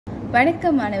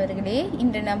வணக்கம் மாணவர்களே,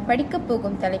 இன்று நாம் படிக்கப்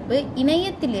போகும் தலைப்பு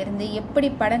இணையத்திலிருந்து எப்படி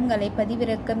படங்களை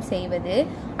பதிவிறக்கம் செய்வது,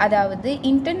 அதாவது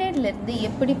இன்டர்நெட்லேருந்து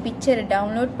எப்படி பிக்சரை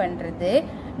டவுன்லோட் பண்ணுறது,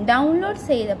 டவுன்லோட்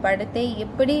செய்த படத்தை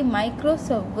எப்படி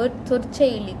மைக்ரோசாஃப்ட் வேர்ட்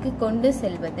சொற்செயலிக்கு கொண்டு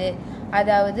செல்வது,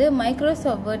 அதாவது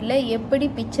மைக்ரோசாஃப்ட் வேர்டில் எப்படி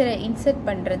பிக்சரை இன்சர்ட்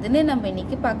பண்ணுறதுன்னு நம்ம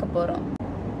இன்னைக்கு பார்க்க போகிறோம்.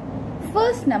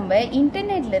 ஃபர்ஸ்ட் நம்ம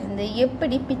இன்டர்நெட்லேருந்து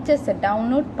எப்படி பிக்சர்ஸை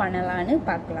டவுன்லோட் பண்ணலான்னு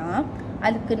பார்க்கலாம்.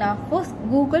 அதுக்கு நான் ஃபர்ஸ்ட்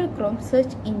கூகுள் க்ரோம்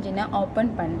சர்ச் இன்ஜினை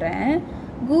ஓப்பன் பண்ணுறேன்.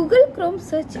 கூகுள் க்ரோம்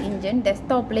சர்ச் இன்ஜின்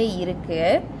டெஸ்க்டாப்பில்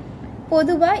இருக்குது.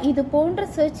 பொதுவாக இது போன்ற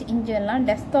சர்ச் இன்ஜின்லாம்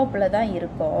டெஸ்க்டாப்பில் தான்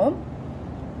இருக்கும்.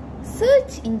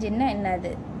 சர்ச் இன்ஜின்னா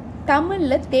என்னது?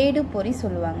 தமிழில் தேடுபொறி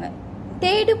சொல்லுவாங்க.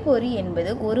 தேடுபொறி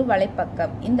என்பது ஒரு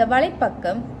வலைப்பக்கம். இந்த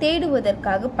வலைப்பக்கம்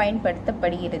தேடுவதற்காக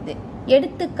பயன்படுத்தப்படுகிறது.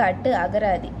 எடுத்துக்காட்டு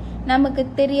அகராதி. நமக்கு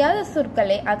தெரியாத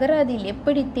சொற்களை அகராதியில்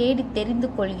எப்படி தேடி தெரிந்து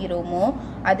கொள்கிறோமோ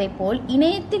அதை போல்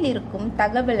இணையத்தில் இருக்கும்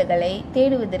தகவல்களை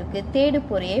தேடுவதற்கு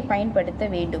தேடுபொறியை பயன்படுத்த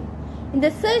வேண்டும். இந்த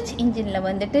சர்ச் இன்ஜினில்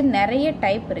வந்துட்டு நிறைய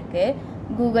டைப் இருக்கு.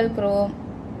 Google Chrome,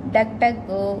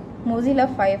 DuckDuckGo, Mozilla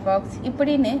Firefox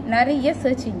இப்படின்னு நிறைய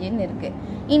சர்ச் இன்ஜின் இருக்கு.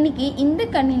 இன்னைக்கு இந்த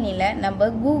கணினியில நம்ம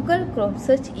கூகுள் க்ரோம்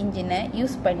சர்ச் இன்ஜினை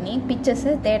யூஸ் பண்ணி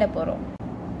பிக்சர்ஸை தேட போறோம்.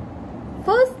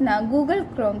 ஃபர்ஸ்ட் நான் கூகுள்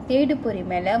க்ரோம் தேடுபொறி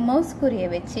மேலே மவுஸ் குறியை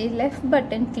வச்சு லெஃப்ட்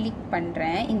பட்டன் கிளிக்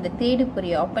பண்ணுறேன் இந்த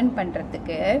தேடுபொறியை ஓப்பன்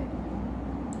பண்ணுறதுக்கு.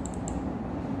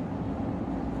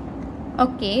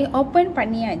 ஓகே, ஓப்பன்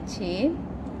பண்ணியாச்சு.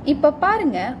 இப்போ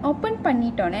பாருங்க, ஓப்பன்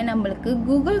பண்ணிட்டோன்னே நம்மளுக்கு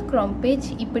கூகுள் க்ரோம் பேஜ்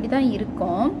இப்படி தான்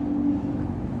இருக்கும்.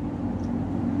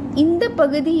 இந்த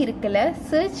பகுதி இருக்குல்ல,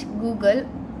 சர்ச் கூகுள்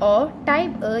ஆர்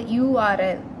டைப் அ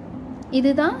URL,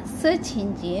 இதுதான் சர்ச்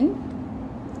இன்ஜின்.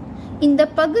 இந்த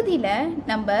பகுதியில்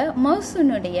நம்ம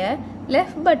மவுஸினுடைய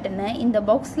லெஃப்ட் பட்டனை இந்த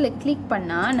பாக்ஸில் கிளிக்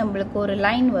பண்ணால் நம்மளுக்கு ஒரு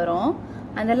லைன் வரும்.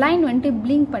 அந்த லைன் வந்துட்டு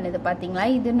பிளிங்க் பண்ணுது பார்த்தீங்களா?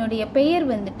 இதனுடைய பெயர்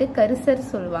வந்துட்டு கர்சர்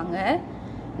சொல்லுவாங்க.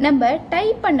 நம்ம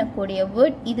டைப் பண்ணக்கூடிய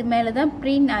வேர்ட் இது மேலே தான்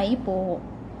பிரிண்ட் ஆகி போகும்.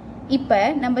 இப்போ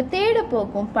நம்ம தேட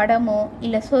போகும் படமோ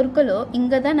இல்லை சொற்களோ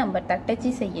இங்கே தான் நம்ம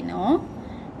தட்டச்சு செய்யணும்.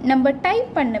 நம்ம டைப்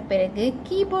பண்ண பிறகு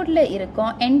கீபோர்டில்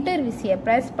இருக்கும் என்டர் விசையை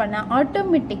ப்ரெஸ் பண்ண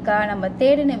ஆட்டோமேட்டிக்காக நம்ம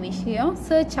தேடின விஷயம்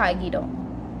சர்ச் ஆகிடும்.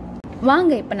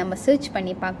 வாங்க இப்போ நம்ம சர்ச்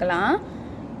பண்ணி பார்க்கலாம்.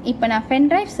 இப்போ நான்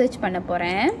பென்ட்ரைவ் சர்ச் பண்ண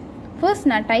போகிறேன். ஃபர்ஸ்ட்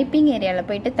நான் டைப்பிங் ஏரியாவில்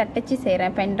போயிட்டு தட்டச்சு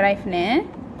செய்கிறேன் பென்ட்ரைவ்னு.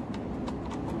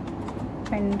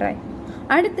 பென்ட்ரைவ்.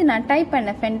 அடுத்து நான் டைப்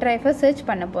பண்ண பென்ட்ரைவை சர்ச்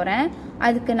பண்ண போகிறேன்.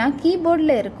 அதுக்கு நான்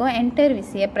கீபோர்டில் இருக்கும் என்டர்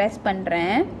விசையை ப்ரெஸ்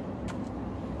பண்ணுறேன்.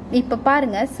 இப்போ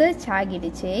பாருங்கள், சர்ச்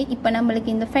ஆகிடுச்சு. இப்போ நம்மளுக்கு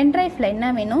இந்த பென்ட்ரைவில் என்ன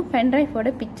வேணும்? பென்ட்ரைவோட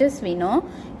பிக்சர்ஸ் வேணும்.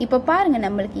 இப்போ பாருங்கள்,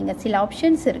 நம்மளுக்கு இங்கே சில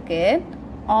ஆப்ஷன்ஸ் இருக்குது.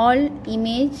 All,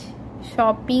 image,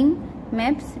 shopping,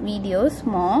 maps, videos,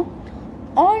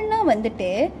 ஆல்னால்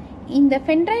வந்துட்டு இந்த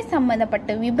பென்ட்ரைவ்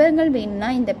சம்மந்தப்பட்ட விவரங்கள் வேணும்னா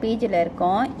இந்த பேஜில்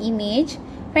இருக்கும். இமேஜ்,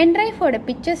 பென்ட்ரைவோட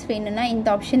பிக்சர்ஸ் வேணும்னா இந்த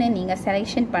ஆப்ஷனை நீங்கள்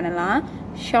செலெக்ஷன் பண்ணலாம்.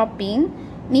 ஷாப்பிங்,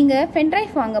 நீங்கள்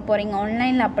பென்ட்ரைவ் வாங்க போகிறீங்க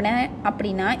ஆன்லைனில்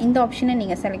அப்படின்னா இந்த ஆப்ஷனை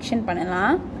நீங்கள் செலெக்ஷன்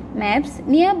பண்ணலாம். மேப்ஸ்,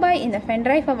 நியர்பை இந்த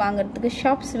பென்ட்ரைவை வாங்குறதுக்கு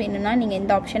ஷாப்ஸ் வேணும்னா நீங்கள்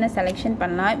இந்த ஆப்ஷனை செலெக்ஷன்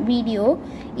பண்ணலாம். வீடியோ,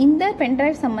 இந்த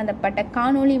பென்ட்ரைவ் சம்மந்தப்பட்ட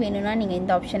காணொலி வேணும்னா நீங்கள்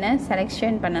இந்த ஆப்ஷனை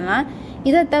செலெக்ஷன் பண்ணலாம்.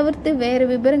 இதை தவிர்த்து வேறு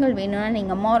விவரங்கள் வேணும்னா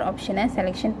நீங்கள் மோர் ஆப்ஷனை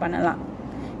செலெக்ஷன் பண்ணலாம்.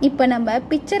 இப்போ நம்ம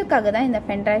பிக்சருக்காக தான் இந்த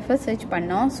பென்ட்ரைவை சர்ச்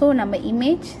பண்ணோம். ஸோ நம்ம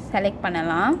இமேஜ் செலக்ட்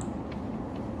பண்ணலாம்.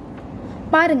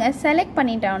 பாருங்கள், செலக்ட்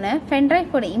பண்ணிட்டோன்னே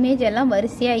பென்ட்ரைவோட இமேஜ் எல்லாம்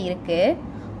வரிசையாக இருக்குது.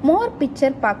 மோர்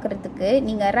பிக்சர் பார்க்குறதுக்கு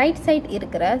நீங்கள் ரைட் சைட்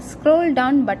இருக்கிற ஸ்க்ரோல்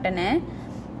டவுன் பட்டனை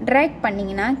ட்ராக்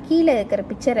பண்ணிங்கன்னா கீழே இருக்கிற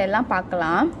பிக்சர் எல்லாம்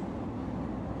பார்க்கலாம்.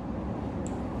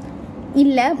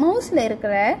 இல்லை, மவுஸில்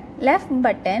இருக்கிற லெஃப்ட்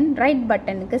பட்டன் ரைட்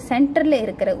பட்டனுக்கு சென்டரில்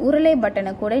இருக்கிற உருளை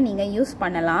பட்டனை கூட நீங்கள் யூஸ்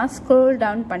பண்ணலாம் ஸ்க்ரோல்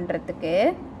டவுன் பண்ணுறதுக்கு.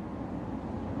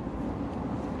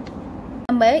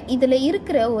 நம்ம இதில்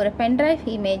இருக்கிற ஒரு பென்ட்ரைவ்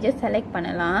இமேஜை செலக்ட்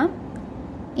பண்ணலாம்.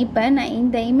 இப்போ நான்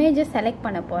இந்த இமேஜை செலக்ட்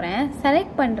பண்ண போகிறேன்.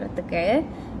 செலக்ட் பண்ணுறதுக்கு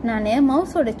நான்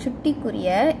மவுஸோட சுட்டிக்குரிய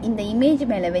இந்த இமேஜ்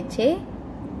மேலே வச்சு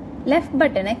லெஃப்ட்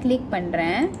பட்டனை கிளிக்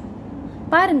பண்ணுறேன்.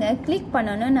 பாருங்கள், கிளிக்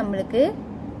பண்ணோன்னு நம்மளுக்கு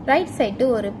ரைட் சைடு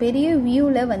ஒரு பெரிய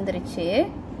வியூவில் வந்துருச்சு.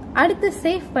 அடுத்து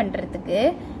சேவ் பண்ணுறதுக்கு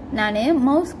நான்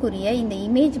மவுஸ்க்குரிய இந்த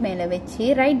இமேஜ் மேலே வச்சு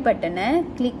ரைட் பட்டனை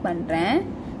கிளிக் பண்ணுறேன்.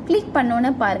 கிளிக்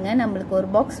பண்ணோன்னே பாருங்கள், நம்மளுக்கு ஒரு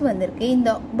பாக்ஸ் வந்திருக்கு.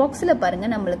 இந்த பாக்ஸில்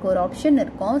பாருங்கள், நம்மளுக்கு ஒரு ஆப்ஷன்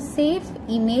இருக்கும், சேவ்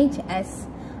இமேஜ் அஸ்.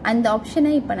 அந்த ஆப்ஷனை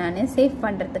இப்போ நான் சேவ்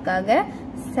பண்ணுறதுக்காக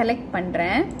செலக்ட்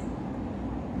பண்ணுறேன்.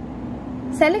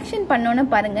 செலெக்ஷன் பண்ணோன்னே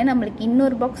பாருங்கள், நம்மளுக்கு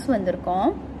இன்னொரு பாக்ஸ் வந்திருக்கும்.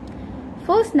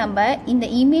 ஃபர்ஸ்ட் நம்ம இந்த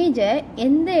இமேஜை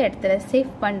எந்த இடத்துல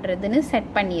சேவ் பண்ணுறதுன்னு செட்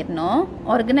பண்ணிடணும்.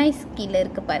 ஆர்கனைஸ் கீழே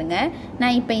இருக்குது பாருங்கள்.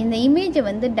 நான் இப்போ இந்த இமேஜை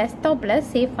வந்து டெஸ்க்டாப்பில்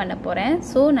சேவ் பண்ண போகிறேன்.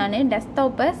 ஸோ நான்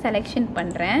டெஸ்க்டாப்பை செலெக்ஷன்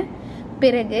பண்ணுறேன்.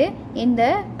 பிறகு இந்த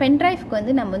பென்ட்ரைவ்க்கு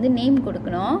வந்து நம்ம வந்து நேம்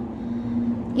கொடுக்கணும்.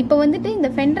 இப்போ வந்துட்டு இந்த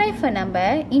பென்ட்ரைவை நம்ம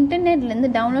இன்டர்நெட்லேருந்து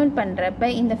டவுன்லோட் பண்ணுறப்ப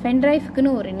இந்த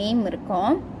பென்ட்ரைவுக்குன்னு ஒரு நேம்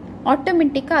இருக்கும்.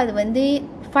 ஆட்டோமேட்டிக்காக அது வந்து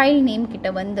ஃபைல் நேம் கிட்ட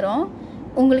வந்துடும்.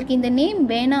 உங்களுக்கு இந்த நேம்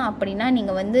வேணாம் அப்படின்னா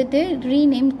நீங்கள் வந்துட்டு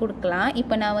ரீநேம் கொடுக்கலாம்.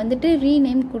 இப்போ நான் வந்துட்டு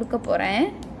ரீநேம் கொடுக்க போகிறேன்.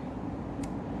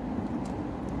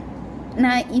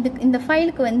 நான் இந்த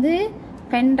ஃபைலுக்கு வந்து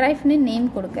பென்ட்ரைவ்னு நேம்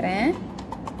கொடுக்குறேன்.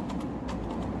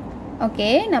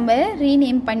 ஓகே, நம்ம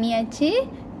ரீநேம் பண்ணியாச்சு.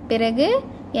 பிறகு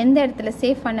எந்த இடத்துல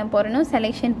சேவ் பண்ண போகிறேனோ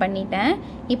செலெக்ஷன் பண்ணிட்டேன்.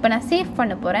 இப்போ நான் சேவ்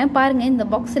பண்ண போகிறேன். பாருங்கள், இந்த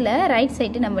பாக்ஸில் ரைட்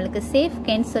சைடு நம்மளுக்கு சேவ்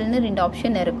கேன்சல்னு 2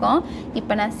 ஆப்ஷன் இருக்கும்.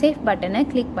 இப்போ நான் சேவ் பட்டனை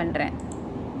கிளிக் பண்ணுறேன்.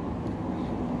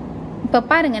 இப்போ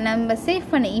பாருங்கள், நம்ம சேவ்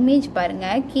பண்ண இமேஜ்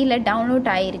பாருங்கள் கீழே டவுன்லோட்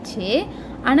ஆயிடுச்சு.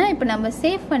 ஆனால் இப்போ நம்ம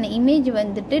சேவ் பண்ண இமேஜ்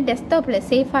வந்துட்டு டெஸ்க்டாப்பில்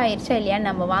சேவ் ஆயிடுச்சா இல்லையான்னு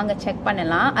நம்ம வாங்க செக்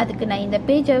பண்ணலாம். அதுக்கு நான் இந்த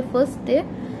பேஜை ஃபர்ஸ்ட்டு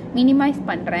மினிமைஸ்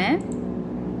பண்ணுறேன்.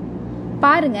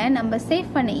 பாருங்கள், நம்ம சேவ்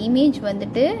பண்ண இமேஜ்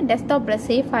வந்துட்டு டெஸ்க்டாப்பில்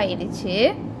சேவ் ஆயிடுச்சு.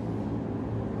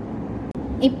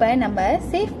 இப்போ நம்ம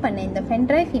சேவ் பண்ண இந்த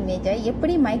பென்ட்ரைவ் இமேஜை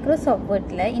எப்படி மைக்ரோசாஃப்ட்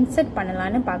வேர்டில் இன்சர்ட்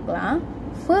பண்ணலான்னு பார்க்கலாம்.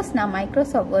 ஃபர்ஸ்ட் நான்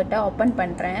மைக்ரோசாஃப்ட் வேர்டை ஓப்பன்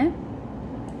பண்ணுறேன்.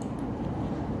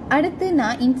 அடுத்து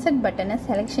நான் இன்சர்ட் பட்டனை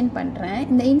செலெக்ஷன் பண்ணுறேன்.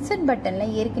 இந்த இன்சர்ட்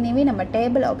பட்டனில் ஏற்கனவே நம்ம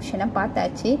டேபிள் ஆப்ஷனை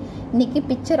பார்த்தாச்சு. இன்றைக்கி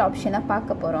பிக்சர் ஆப்ஷனை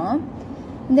பார்க்க போகிறோம்.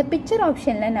 இந்த பிக்சர்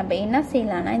ஆப்ஷனில் நம்ம என்ன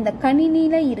செய்யலாம்னா, இந்த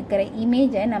கணினியில் இருக்கிற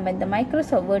இமேஜை நம்ம இந்த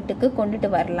மைக்ரோசாஃப்ட் வேர்டுக்கு கொண்டுட்டு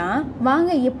வரலாம். வாங்க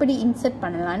எப்படி இன்சர்ட்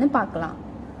பண்ணலான்னு பார்க்கலாம்.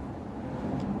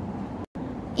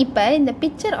 இப்போ இந்த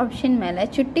பிக்சர் ஆப்ஷன் மேலே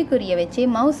சுட்டிக்குறியை வச்சு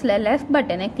மவுஸில் லெஃப்ட்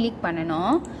பட்டனை கிளிக்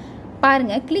பண்ணணும்.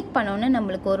 பாருங்கள், கிளிக் பண்ணோன்னே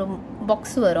நம்மளுக்கு ஒரு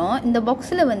பாக்ஸ் வரும். இந்த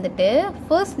பாக்ஸில் வந்துட்டு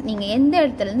ஃபர்ஸ்ட் நீங்கள் எந்த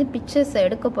இடத்துலேருந்து பிக்சர்ஸ்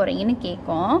எடுக்க போகிறீங்கன்னு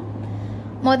கேட்கும்.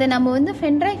 நம்ம வந்து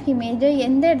பென்ட்ரைவ் இமேஜை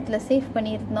எந்த இடத்துல சேவ்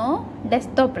பண்ணியிருந்தோம்,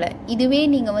 டெஸ்க்டாப்பில். இதுவே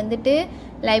நீங்கள் வந்துட்டு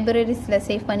லைப்ரரிஸில்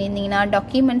சேவ் பண்ணியிருந்தீங்கன்னா,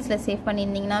 டாக்குமெண்ட்ஸில் சேவ்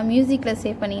பண்ணியிருந்தீங்கன்னா, மியூசிக்கில்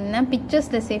சேவ் பண்ணியிருந்தீங்கன்னா,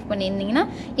 பிக்சர்ஸில் சேவ் பண்ணியிருந்தீங்கன்னா,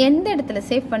 எந்த இடத்துல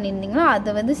சேவ் பண்ணியிருந்தீங்களோ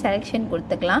அதை வந்து செலெக்ஷன்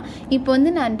கொடுத்துக்கலாம். இப்போ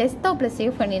வந்து நான் டெஸ்க்டாப்பில்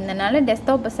சேவ் பண்ணியிருந்தனால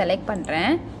டெஸ்க்டாப்பை செலக்ட்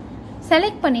பண்ணுறேன்.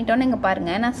 செலக்ட் பண்ணிட்டோன்னு இங்கே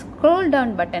பாருங்கள், நான் ஸ்க்ரோல்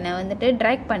டவுன் பட்டனை வந்துட்டு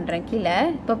ட்ராக் பண்ணுறேன் கீழே.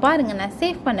 இப்போ பாருங்கள், நான்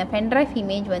சேவ் பண்ண பென்ட்ரைவ்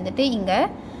இமேஜ் வந்துட்டு இங்கே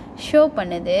ஷோ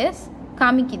பண்ணுது,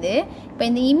 காமிக்குது. இப்போ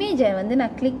இந்த இமேஜை வந்து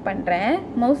நான் கிளிக் பண்ணுறேன்.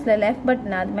 மவுஸில் லெஃப்ட்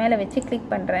பட்டன் அது மேலே வச்சு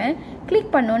கிளிக் பண்ணுறேன். கிளிக்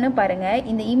பண்ணோன்னு பாருங்கள்,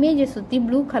 இந்த இமேஜை சுற்றி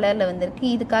ப்ளூ கலரில் வந்திருக்கு.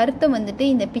 இதுக்கு அர்த்தம் வந்துட்டு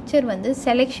இந்த பிக்சர் வந்து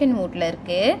செலெக்ஷன் மூட்டில்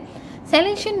இருக்குது.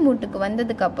 செலெக்ஷன் மூட்டுக்கு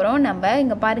வந்ததுக்கப்புறம் நம்ம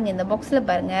இங்கே பாருங்கள், இந்த பாக்ஸில்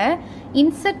பாருங்கள்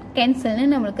இன்சர்ட் கேன்சல்னு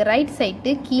நம்மளுக்கு ரைட்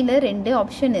சைடு கீழே 2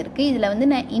 ஆப்ஷன் இருக்குது. இதில் வந்து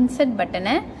நான் இன்சர்ட்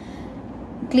பட்டனை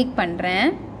கிளிக் பண்ணுறேன்.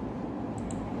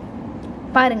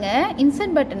 பாருங்கள்,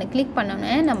 இன்சர்ட் பட்டனை கிளிக்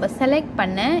பண்ணோன்னே நம்ம செலக்ட்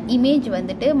பண்ண இமேஜ்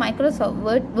வந்துட்டு மைக்ரோசாஃப்ட்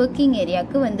வேர்ட் ஒர்க்கிங்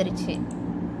ஏரியாவுக்கு வந்துருச்சு.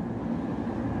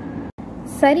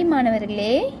 சரி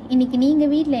மாணவர்களே, இன்னைக்கு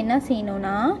நீங்கள் வீட்டில் என்ன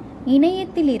செய்யணும்னா,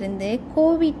 இணையத்திலிருந்து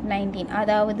COVID-19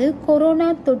 அதாவது கொரோனா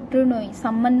தொற்று நோய்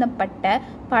சம்பந்தப்பட்ட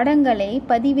படங்களை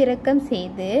பதிவிறக்கம்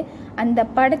செய்து அந்த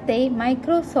படத்தை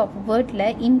மைக்ரோசாஃப்ட் வேர்டில்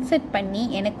இன்சர்ட் பண்ணி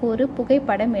எனக்கு ஒரு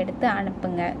புகைப்படம் எடுத்து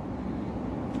அனுப்புங்க.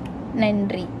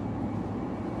 நன்றி.